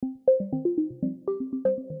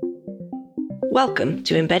Welcome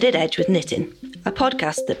to Embedded Edge with Nitin, a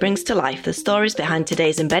podcast that brings to life the stories behind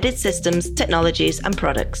today's embedded systems, technologies and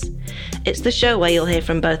products. It's the show where you'll hear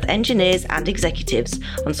from both engineers and executives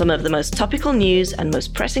on some of the most topical news and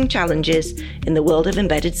most pressing challenges in the world of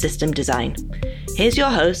embedded system design. Here's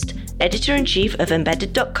your host, Editor-in-Chief of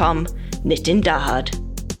Embedded.com, Nitin Dahad.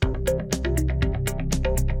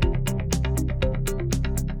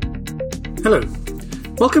 Hello,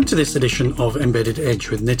 welcome to this edition of Embedded Edge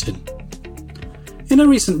with Nitin. In a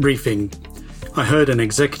recent briefing, I heard an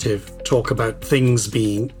executive talk about things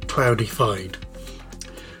being cloudified.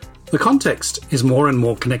 The context is more and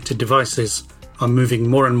more connected devices are moving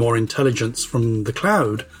more and more intelligence from the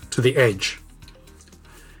cloud to the edge.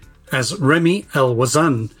 As Remy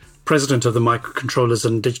El-Ouazzane, president of the Microcontrollers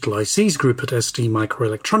and Digital ICs group at ST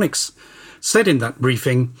Microelectronics, said in that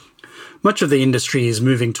briefing, much of the industry is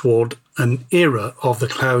moving toward an era of the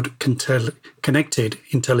cloud-connected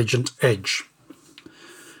intelligent edge.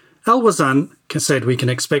 El-Ouazzane said we can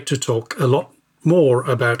expect to talk a lot more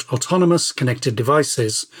about autonomous connected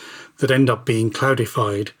devices that end up being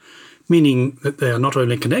cloudified, meaning that they are not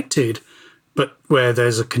only connected, but where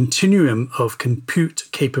there's a continuum of compute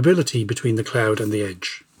capability between the cloud and the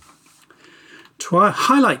edge. To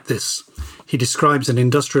highlight this, he describes an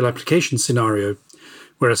industrial application scenario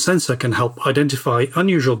where a sensor can help identify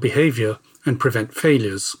unusual behavior and prevent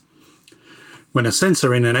failures. When a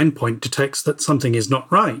sensor in an endpoint detects that something is not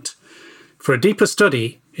right, for a deeper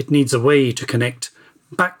study, it needs a way to connect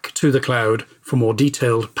back to the cloud for more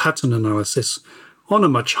detailed pattern analysis on a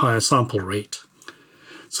much higher sample rate.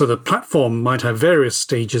 So the platform might have various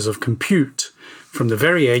stages of compute from the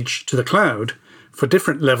very edge to the cloud for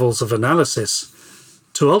different levels of analysis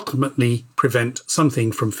to ultimately prevent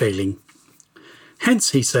something from failing.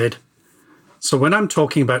 Hence, he said, so when I'm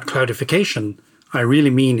talking about cloudification, I really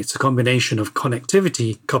mean it's a combination of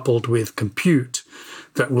connectivity coupled with compute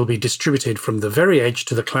that will be distributed from the very edge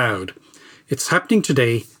to the cloud. It's happening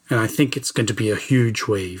today, and I think it's going to be a huge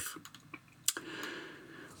wave.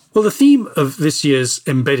 Well, the theme of this year's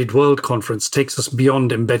Embedded World Conference takes us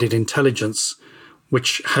beyond embedded intelligence,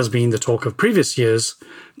 which has been the talk of previous years,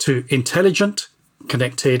 to intelligent,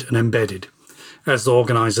 connected, and embedded, as the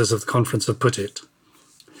organizers of the conference have put it.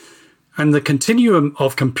 And the continuum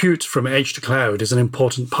of compute from edge to cloud is an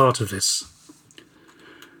important part of this.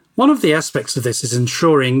 One of the aspects of this is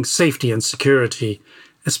ensuring safety and security,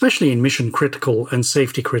 especially in mission-critical and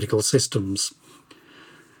safety-critical systems.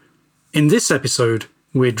 In this episode,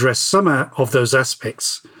 we address some of those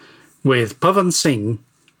aspects with Pavan Singh,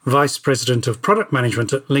 Vice President of Product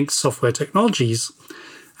Management at Lynx Software Technologies,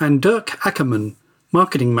 and Dirk Ackerman,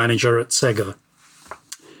 Marketing Manager at Sega.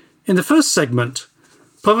 In the first segment,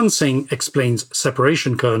 Pavan Singh explains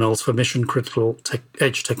separation kernels for mission-critical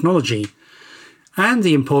edge technology and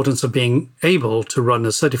the importance of being able to run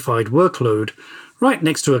a certified workload right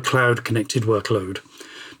next to a cloud-connected workload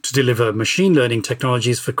to deliver machine learning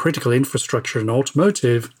technologies for critical infrastructure and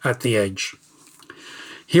automotive at the edge.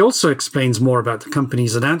 He also explains more about the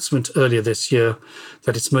company's announcement earlier this year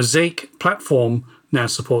that its Mosaic platform now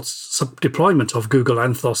supports deployment of Google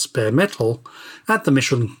Anthos bare metal at the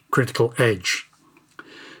mission-critical edge.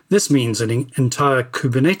 This means an entire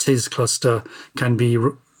Kubernetes cluster can be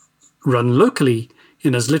run locally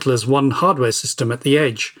in as little as one hardware system at the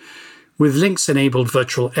edge, with Lynx-enabled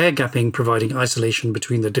virtual air gapping providing isolation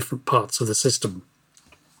between the different parts of the system.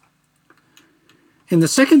 In the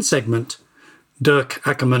second segment, Dirk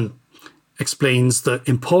Ackerman explains the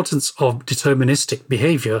importance of deterministic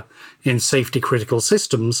behavior in safety-critical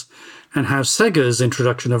systems and how Sega's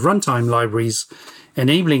introduction of runtime libraries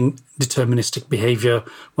enabling deterministic behavior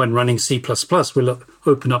when running C++ will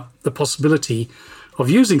open up the possibility of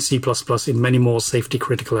using C++ in many more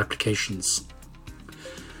safety-critical applications.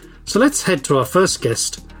 So let's head to our first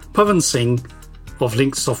guest, Pavan Singh of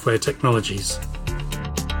Lynx Software Technologies.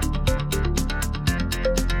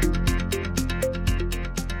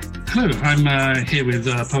 Hello, I'm here with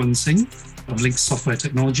Pavan Singh of Lynx Software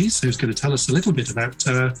Technologies, who's going to tell us a little bit about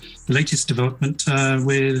the latest development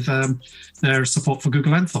with their support for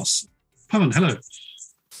Google Anthos. Pavan, hello.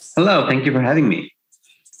 Hello, thank you for having me.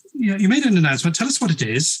 Yeah, you made an announcement. Tell us what it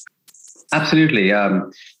is. Absolutely.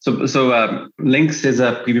 So Lynx is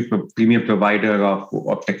a premier provider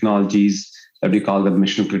of technologies that we call the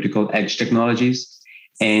mission-critical edge technologies.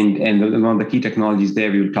 And one of the key technologies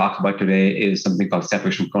there we will talk about today is something called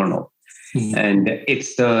separation kernel. Mm-hmm. And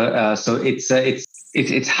it's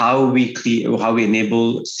how we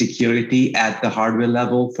enable security at the hardware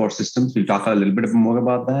level for systems. We'll talk a little bit more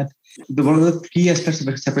about that. One of the key aspects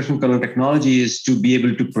of separation kernel technology is to be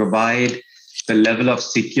able to provide the level of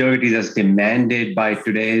security that's demanded by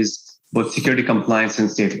today's both security compliance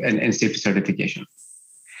and safety certification.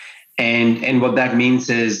 And what that means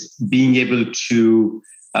is being able to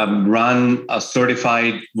run a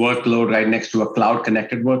certified workload right next to a cloud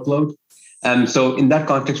connected workload. So in that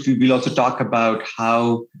context, we'll also talk about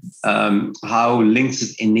how Lynx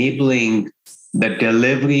is enabling the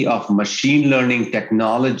delivery of machine learning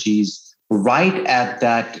technologies right at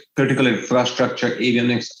that critical infrastructure,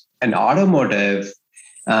 avionics and automotive,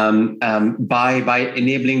 by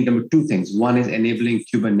enabling them two things. One is enabling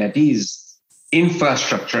Kubernetes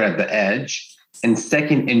infrastructure at the edge, and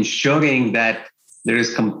second, ensuring that there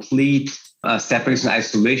is complete separation and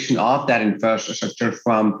isolation of that infrastructure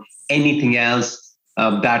from anything else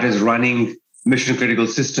that is running mission critical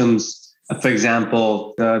systems. For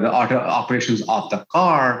example, the auto operations of the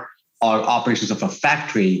car or operations of a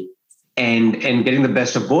factory, and getting the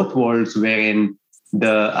best of both worlds, wherein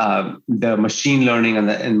the machine learning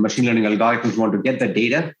and machine learning algorithms want to get the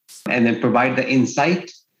data and then provide the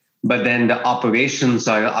insight, but then the operations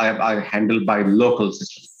are handled by local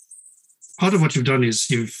systems. Part of what you've done is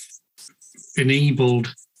you've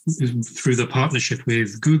enabled, through the partnership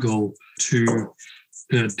with Google, to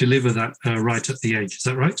deliver that right at the edge. Is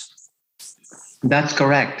that right? That's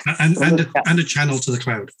correct. And a channel to the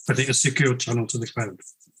cloud. I think a secure channel to the cloud.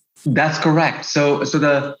 That's correct. So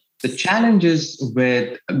the challenges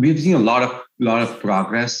we've seen a lot of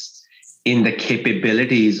progress in the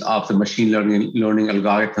capabilities of the machine learning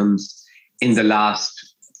algorithms in the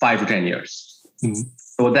last 5 to 10 years. Mm-hmm.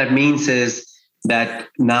 So what that means is that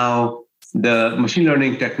now the machine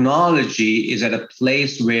learning technology is at a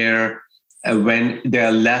place where when there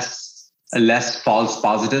are less false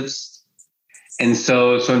positives, and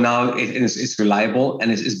so now it's reliable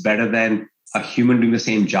and it's better than a human doing the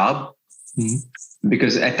same job. Mm-hmm.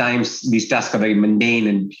 Because at times these tasks are very mundane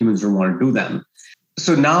and humans don't want to do them.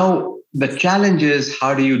 So now the challenge is,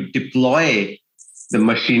 how do you deploy the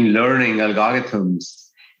machine learning algorithms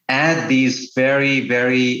at these very,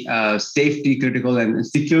 very safety critical and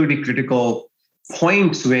security critical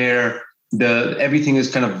points where everything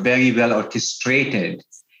is kind of very well orchestrated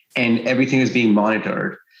and everything is being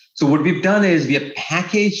monitored. So what we've done is we have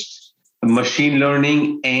packaged machine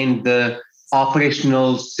learning and the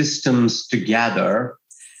operational systems together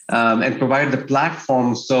and provide the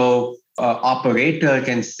platform so operator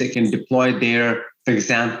can deploy their, for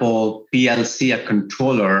example, PLC, a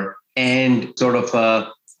controller, and sort of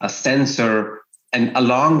a sensor, and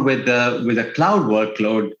along with the cloud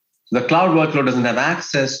workload. The cloud workload doesn't have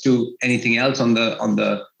access to anything else on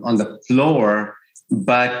the floor,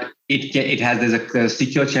 but there's a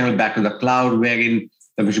secure channel back to the cloud wherein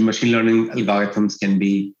the machine learning algorithms can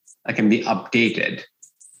be updated.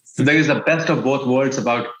 So there is the best of both worlds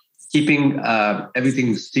about keeping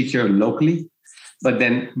everything secure locally, but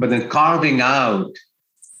then carving out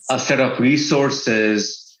a set of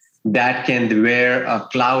resources where a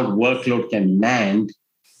cloud workload can land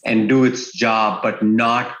and do its job, but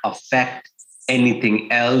not affect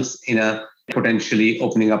anything else in a potentially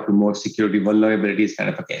opening up to more security vulnerabilities kind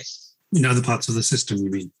of a case. In other parts of the system, you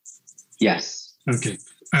mean? Yes. Okay.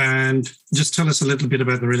 And just tell us a little bit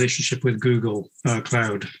about the relationship with Google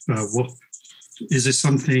Cloud. What is this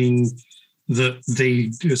something that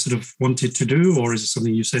they sort of wanted to do, or is it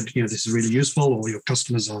something you said, this is really useful, or your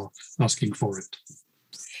customers are asking for it?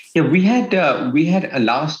 Yeah, we had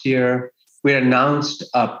last year, we announced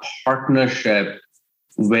a partnership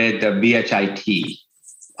with VHIT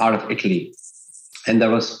out of Italy, and that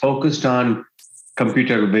was focused on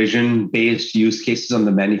computer vision based use cases on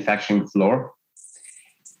the manufacturing floor.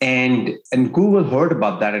 And Google heard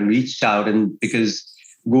about that and reached out, and because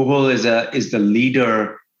Google is the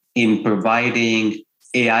leader in providing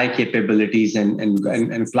AI capabilities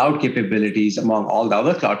and cloud capabilities among all the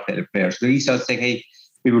other cloud players. They reached out saying, "Hey,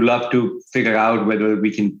 we would love to figure out whether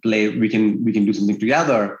we can do something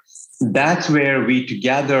together." That's where we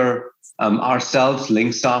together ourselves,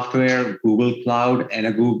 Lynx Software, Google Cloud, and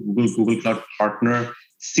a Google Cloud partner,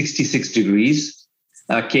 66 Degrees,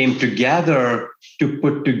 came together to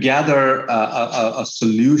put together a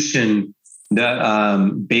solution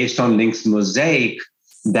that based on Lynx Mosaic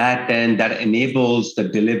that enables the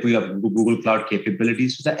delivery of Google Cloud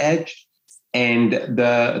capabilities to the edge. And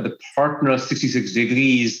the partner 66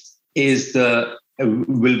 Degrees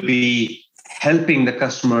will be helping the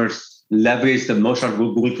customers leverage the most of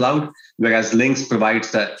Google Cloud, whereas Lynx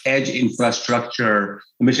provides the edge infrastructure,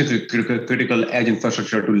 mission critical edge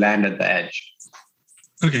infrastructure to land at the edge.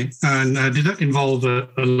 Okay, and did that involve a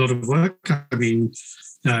lot of work? I mean,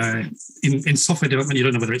 in software development, you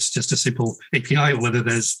don't know whether it's just a simple API or whether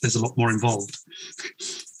there's a lot more involved.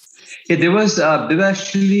 Yeah, there was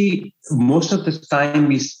actually most of the time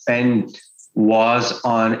we spent was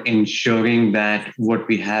on ensuring that what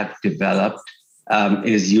we have developed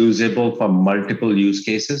is usable for multiple use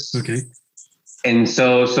cases. Okay. And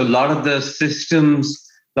so a lot of the systems,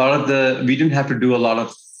 we didn't have to do a lot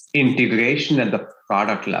of integration at the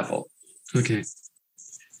product level. Okay.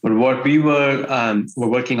 But what we were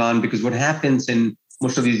working on, because what happens in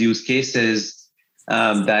most of these use cases,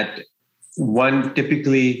 that one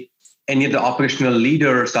typically any of the operational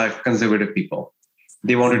leaders are conservative people.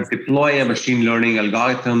 They want to deploy a machine learning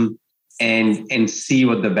algorithm and see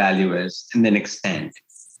what the value is and then expand.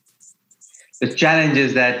 The challenge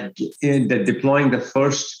is that deploying the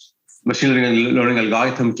first machine learning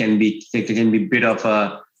algorithm can be a bit of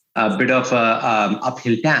a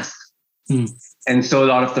uphill task. And so a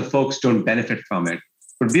lot of the folks don't benefit from it.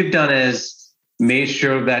 What we've done is made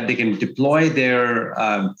sure that they can deploy their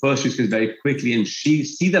first use case very quickly and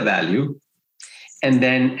see the value, and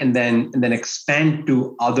then expand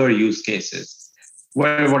to other use cases.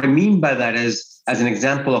 What I mean by that is, as an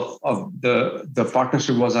example of the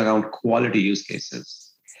partnership was around quality use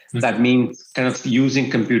cases. That means kind of using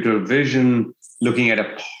computer vision, looking at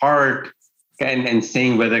a part and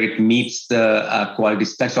saying whether it meets the quality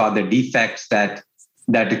specs, or are there defects that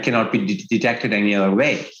it cannot be detected any other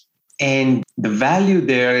way. And the value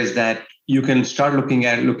there is that you can start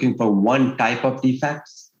looking for one type of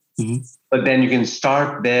defects, but then you can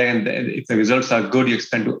start there, and if the results are good, you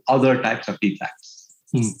expand to other types of defects.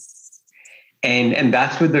 And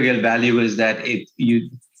that's where the real value is, that you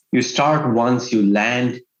start once, you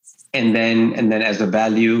land, and then as the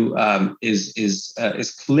value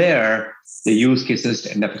is clear, the use cases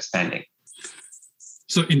end up expanding.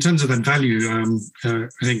 So in terms of that value, I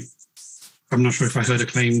think, I'm not sure if I heard a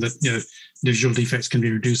claim that the visual defects can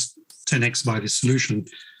be reduced 10x by this solution.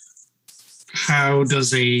 How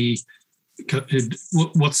does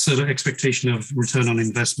what's the expectation of return on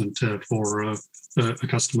investment for a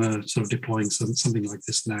customer sort of deploying something like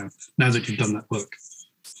this now that you've done that work?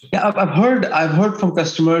 Yeah, I've heard from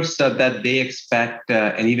customers that they expect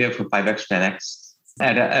anywhere from 5x,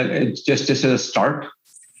 10x just as a start.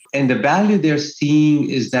 And the value they're seeing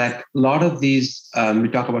is that a lot of these, we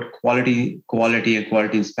talk about quality and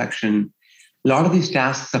quality inspection, a lot of these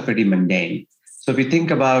tasks are pretty mundane. So if you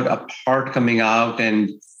think about a part coming out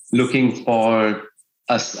and looking for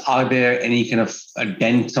are there any kind of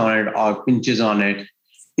dents on it or pinches on it,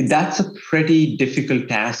 that's a pretty difficult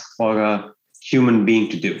task for a human being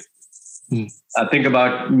to do. Think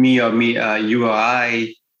about you or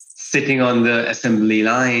I sitting on the assembly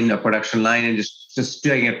line or production line and just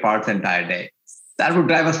staring at parts the entire day. That would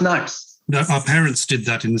drive us nuts. Our parents did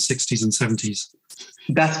that in the 60s and 70s.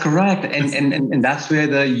 That's correct. And that's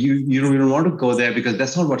where you don't want to go there, because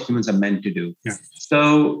that's not what humans are meant to do. Yeah.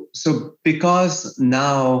 So because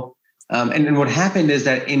now, and what happened is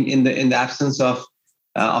that in the absence of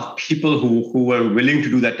people who were willing to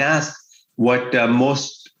do the task, what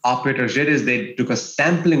most operators did is they took a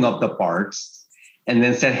sampling of the parts and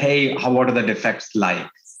then said, hey, what are the defects like?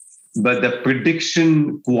 But the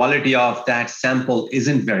prediction quality of that sample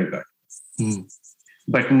isn't very good.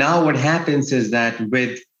 But now what happens is that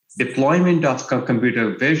with deployment of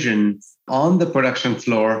computer vision on the production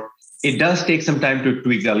floor, it does take some time to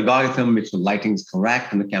tweak the algorithm, make sure the lighting is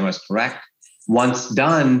correct and the camera is correct. Once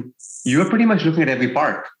done, you're pretty much looking at every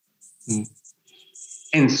part.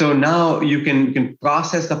 And so now you can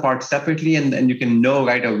process the parts separately, and you can know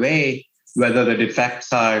right away whether the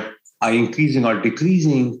defects are increasing or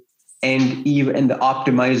decreasing. And even the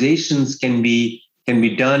optimizations can be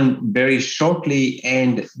done very shortly,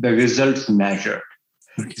 and the results measured.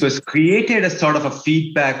 Okay. So it's created a sort of a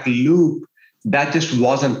feedback loop that just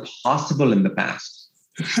wasn't possible in the past.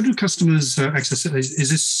 How do customers access it? Is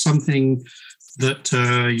this something that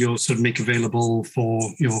you'll sort of make available for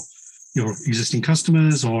your existing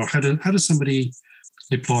customers, or how does somebody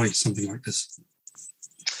deploy something like this?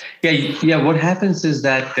 Yeah. What happens is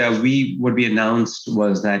that we announced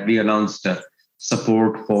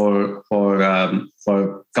support for a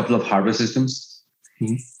couple of hardware systems,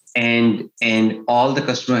 and all the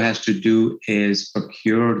customer has to do is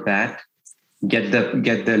procure that, get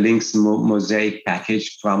the Lynx Mosaic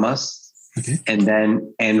package from us,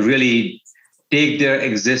 and really take their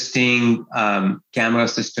existing camera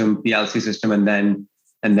system, PLC system, and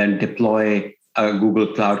then deploy a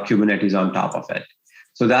Google Cloud Kubernetes on top of it.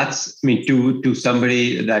 So that's to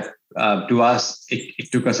somebody that to us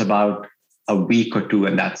it took us about a week or two,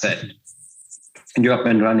 and that's it. And you're up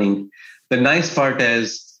and running. The nice part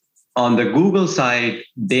is on the Google side,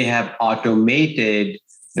 they have automated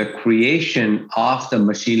the creation of the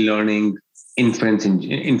machine learning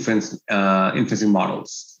inferencing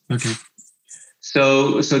models. Okay.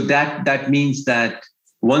 So that means that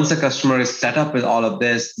once a customer is set up with all of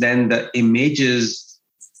this, then the images,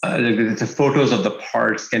 the photos of the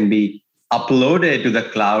parts can be uploaded to the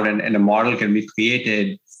cloud, and a model can be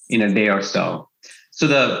created in a day or so. So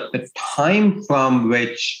the time from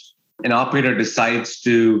which an operator decides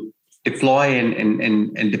to deploy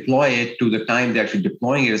and deploy it to the time they're actually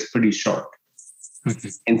deploying it is pretty short. Okay.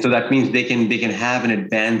 And so that means they can have an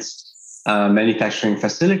advanced manufacturing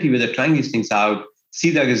facility where they're trying these things out, see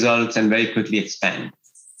the results, and very quickly expand.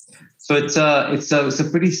 So it's a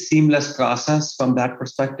pretty seamless process from that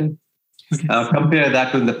perspective. Okay. Compare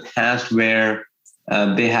that to in the past where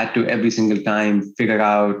they had to every single time figure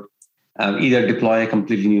out either deploy a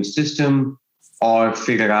completely new system or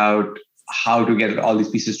figure out how to get all these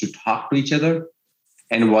pieces to talk to each other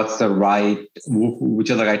and which are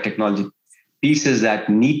the right technology pieces that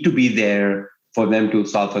need to be there for them to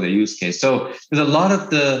solve for the use case. So there's a lot of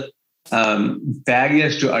the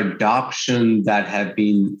barriers to adoption that have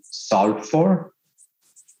been solved for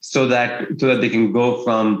so that they can go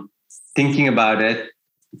from thinking about it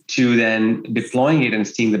to then deploying it and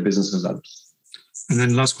seeing the business results. And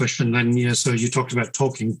then last question, then, yeah, so you talked about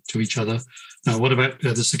talking to each other. Now, what about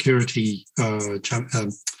the security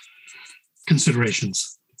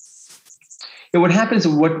considerations? Yeah, what happens,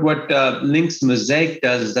 what Lynx Mosaic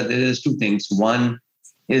does is that there's two things. One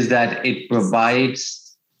is that it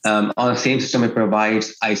provides, on the same system, it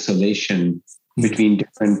provides isolation between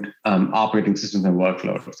different operating systems and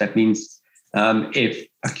workloads. That means if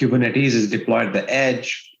a Kubernetes is deployed at the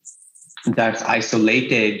edge, that's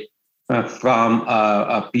isolated from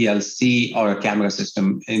a PLC or a camera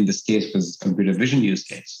system, in this case, was computer vision use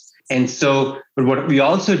case. And so, but what we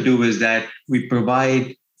also do is that we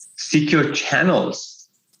provide secure channels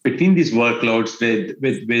between these workloads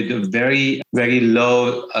with a very, very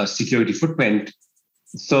low security footprint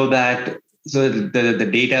so that the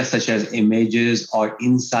data such as images or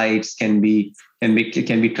insights can be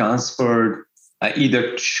transferred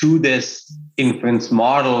either to this inference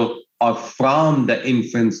model or from the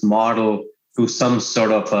inference model to some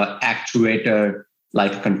sort of actuator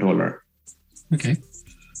like controller. Okay.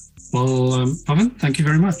 Well, Pavan, thank you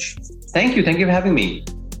very much. Thank you. Thank you for having me.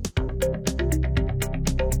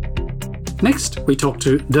 Next, we talk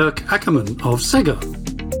to Dirk Ackerman of Sega.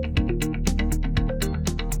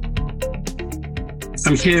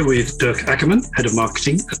 I'm here with Dirk Ackerman, Head of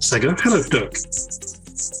Marketing at Sega. Hello, Dirk.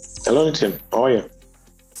 Hello, Tim. How are you?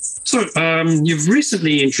 So, you've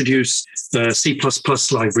recently introduced the C++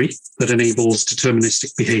 library that enables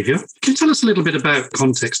deterministic behavior. Can you tell us a little bit about the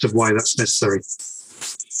context of why that's necessary?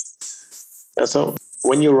 Yeah, so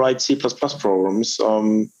when you write C++ programs,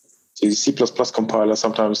 the C++ compiler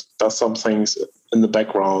sometimes does some things in the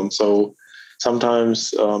background. So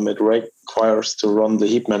sometimes it requires to run the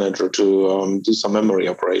heap manager to do some memory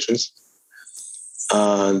operations.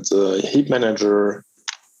 And the heap manager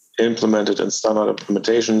implemented in standard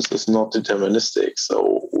implementations is not deterministic.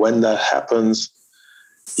 So when that happens,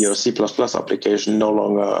 your C++ application no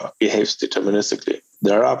longer behaves deterministically.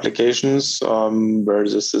 There are applications where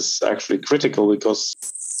this is actually critical because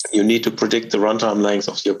you need to predict the runtime length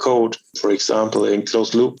of your code. For example, in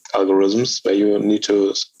closed loop algorithms, where you need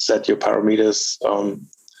to set your parameters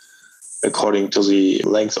according to the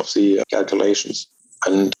length of the calculations.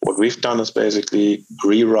 And what we've done is basically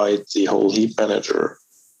rewrite the whole heap manager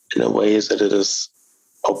in a way that it is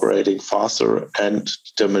operating faster and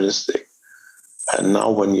deterministic. And now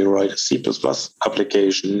when you write a C++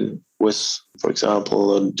 application with, for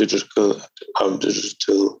example, a digital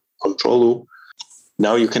control loop,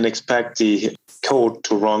 now you can expect the code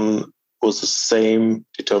to run with the same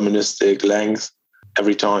deterministic length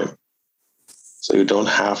every time. So you don't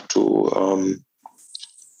have to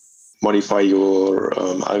modify your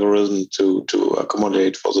algorithm to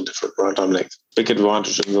accommodate for the different runtime length. Big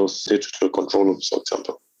advantage in those digital control loops, for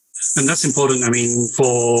example. And that's important,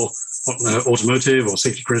 for automotive or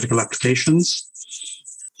safety critical applications?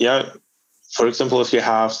 Yeah. For example, if you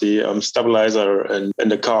have the stabilizer in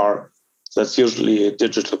the car, that's usually a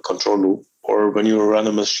digital control loop. Or when you run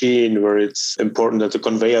a machine where it's important that the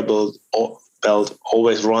conveyor belt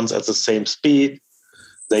always runs at the same speed,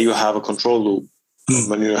 there you have a control loop.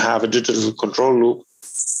 When you have a digital control loop,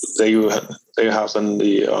 there you have then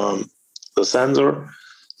the sensor,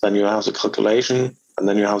 then you have the calculation, and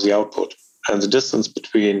then you have the output. And the distance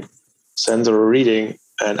between sensor reading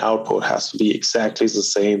and output has to be exactly the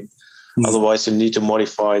same. Otherwise, you need to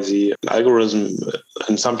modify the algorithm.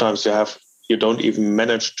 And sometimes you don't even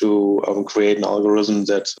manage to create an algorithm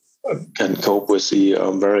that can cope with the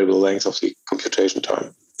variable length of the computation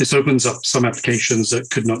time. This opens up some applications that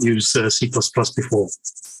could not use C++ before.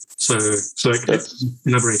 So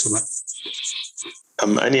elaborate on that.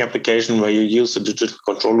 Any application where you use the digital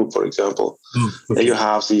control loop, for example, there you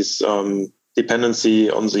have these dependency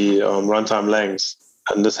on the runtime length,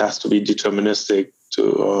 and this has to be deterministic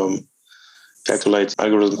to calculate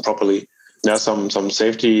algorithm properly. There are some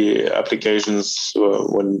safety applications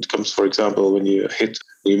when it comes, for example, when you hit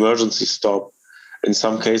the emergency stop. In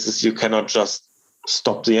some cases, you cannot just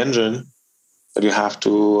stop the engine, but you have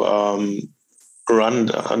to run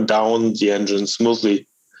down the engine smoothly.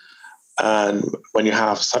 And when you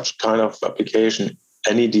have such kind of application,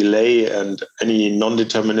 any delay and any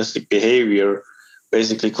non-deterministic behavior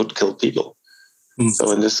basically could kill people.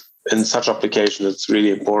 So in such application, it's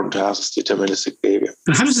really important to have this deterministic behavior.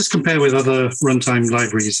 And how does this compare with other runtime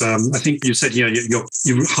libraries? I think you said, you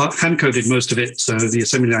hand-coded most of it, so the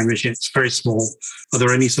assembly language, it's very small. Are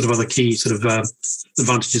there any sort of other key sort of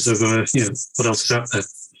advantages of, what else is out there?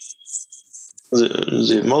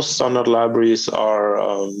 The most standard libraries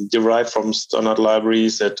are derived from standard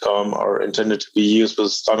libraries that are intended to be used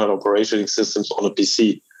with standard operating systems on a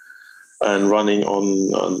PC and running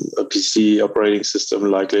on a PC operating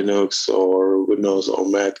system like Linux or Windows or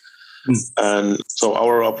Mac. And so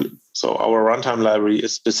our runtime library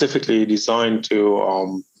is specifically designed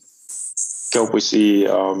to cope with the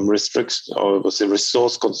restrictions or with the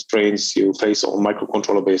resource constraints you face on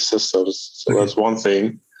microcontroller-based systems. So that's one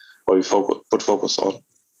thing where we put focus on.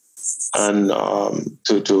 And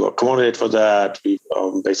to accommodate for that, we've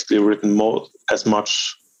basically written as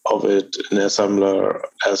much of it in assembler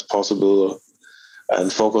as possible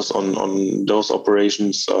and focus on those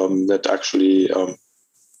operations that actually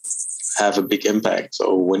have a big impact.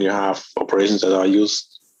 So when you have operations that are used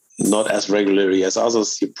not as regularly as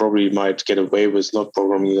others, you probably might get away with not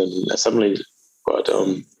programming in assembly, but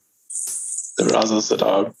there are others that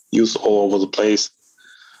are used all over the place.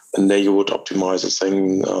 And there you would optimize the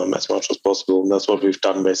thing as much as possible. And that's what we've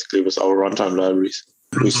done basically with our runtime libraries.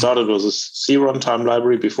 We started with a C runtime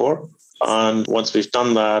library before. And once we've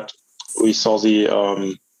done that, we saw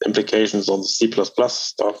the implications on the C++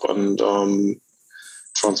 stuff and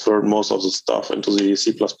transferred most of the stuff into the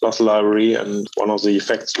C++ library. And one of the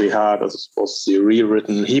effects we had was the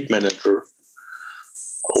rewritten heap manager,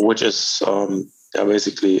 which is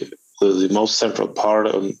basically the most central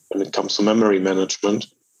part when it comes to memory management.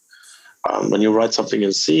 When you write something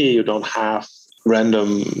in C, you don't have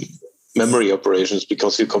random memory operations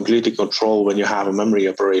because you completely control when you have a memory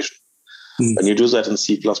operation. When you do that in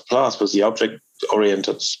C++ with the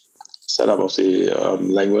object-oriented setup of the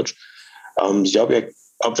language, the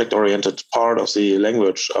object-oriented part of the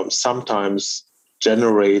language sometimes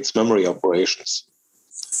generates memory operations.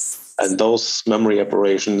 And those memory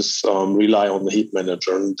operations rely on the heap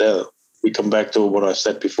manager. And there we come back to what I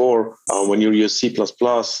said before. When you use C++,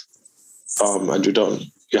 and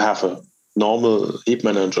you have a normal heap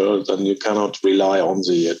manager, then you cannot rely on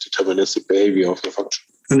the deterministic behavior of your function.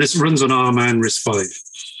 And this runs on ARM and RISC-V?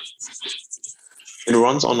 It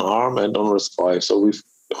runs on ARM and on RISC-V. So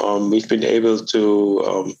we've been able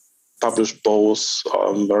to publish both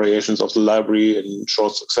variations of the library in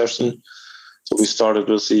short succession. So we started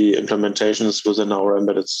with the implementations within our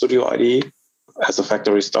Embedded Studio IDE as a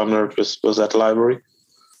factory standard with that library.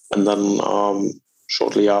 And then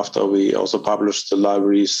shortly after, we also published the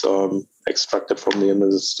libraries extracted from the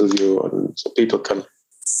Embedded Studio, and so people can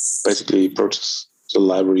basically purchase the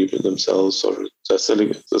library themselves, or the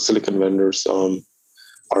silicon vendors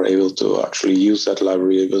are able to actually use that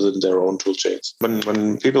library within their own tool chains.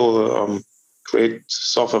 When people create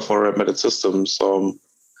software for embedded systems,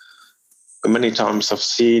 many times have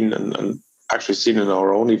seen and actually seen in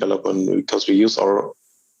our own development, because we use our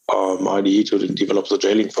IDE to develop the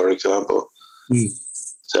J-Link, for example.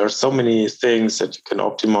 There are so many things that you can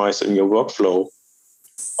optimize in your workflow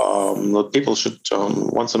that people should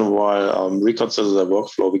once in a while reconsider their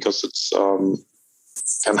workflow, because it's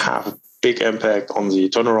can have a big impact on the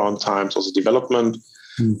turnaround times of the development,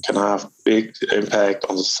 can have big impact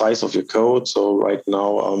on the size of your code. So right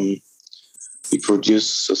now we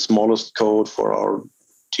produce the smallest code for our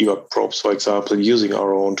debug probes, for example, using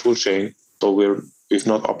our own toolchain. So we've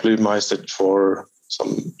not optimized it for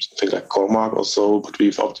something like Cormac or so, but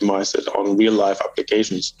we've optimized it on real-life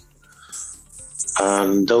applications.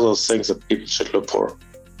 And those are things that people should look for.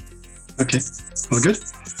 Okay, well, good.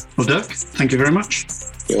 Well, Dirk, thank you very much.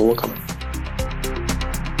 You're welcome.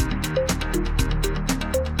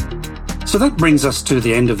 So that brings us to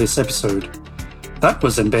the end of this episode. That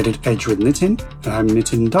was Embedded Edge with Nitin, and I'm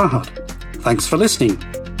Nitin Dahad. Thanks for listening.